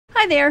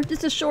Hi there,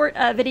 just a short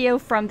video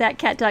from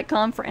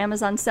thatcat.com for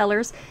Amazon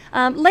sellers.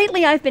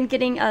 Lately I've been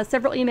getting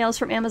several emails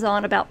from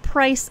Amazon about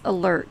price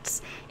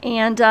alerts,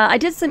 and I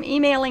did some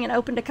emailing and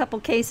opened a couple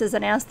cases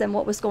and asked them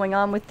what was going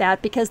on with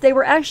that, because they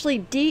were actually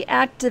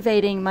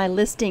deactivating my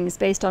listings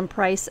based on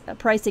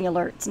pricing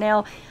alerts.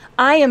 Now,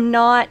 I am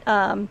not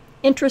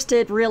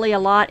interested really a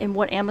lot in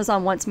what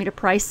Amazon wants me to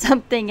price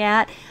something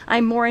at.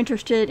 I'm more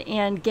interested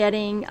in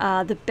getting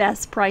the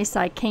best price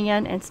I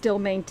can and still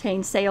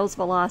maintain sales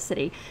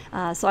velocity.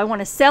 So I want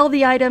to sell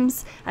the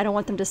items. I don't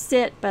want them to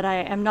sit, but I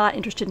am not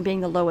interested in being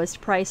the lowest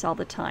price all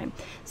the time.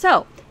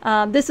 So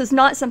this is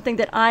not something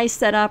that I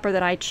set up or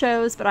that I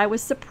chose, but I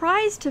was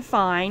surprised to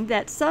find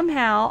that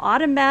somehow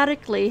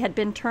automatically had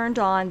been turned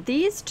on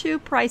these two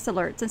price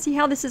alerts. And see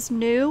how this is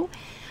new?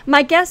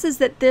 My guess is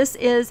that this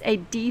is a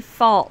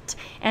default,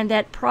 and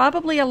that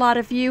probably a lot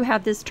of you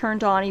have this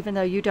turned on even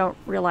though you don't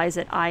realize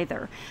it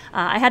either.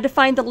 I had to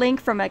find the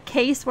link from a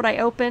case what I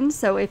opened,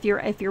 so if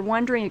you're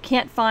wondering, you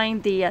can't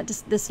find the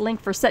this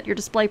link for set your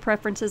display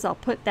preferences, I'll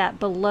put that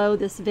below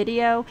this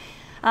video.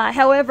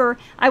 However,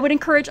 I would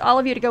encourage all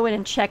of you to go in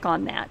and check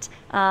on that.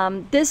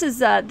 This is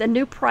the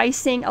new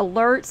pricing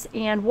alerts,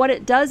 and what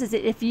it does is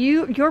if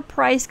your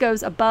price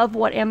goes above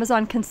what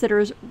Amazon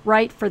considers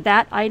right for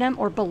that item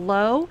or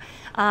below,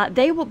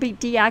 they will be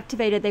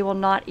deactivated. They will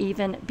not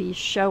even be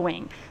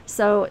showing.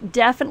 So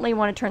definitely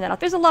want to turn that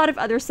off. There's a lot of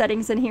other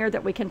settings in here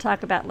that we can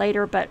talk about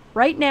later, but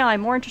right now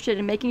I'm more interested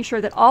in making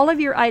sure that all of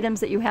your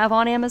items that you have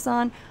on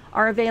Amazon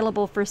are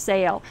available for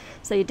sale.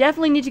 So you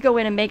definitely need to go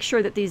in and make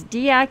sure that these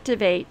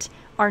deactivate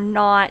are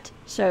not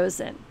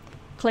chosen.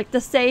 Click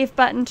the Save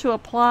button to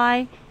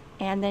apply,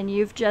 and then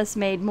you've just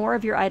made more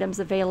of your items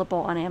available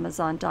on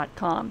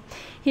Amazon.com.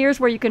 Here's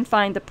where you can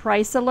find the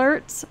price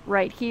alerts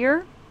right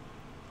here.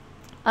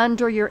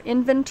 Under your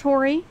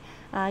inventory,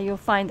 you'll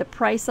find the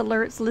price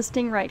alerts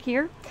listing right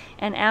here.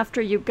 And after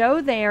you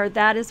go there,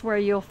 that is where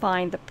you'll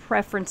find the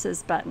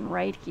preferences button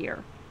right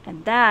here.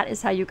 And that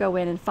is how you go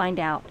in and find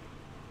out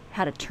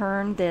how to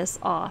turn this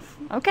off.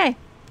 Okay,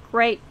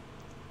 great.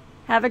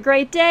 Have a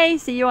great day.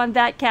 See you on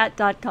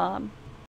thatcat.com.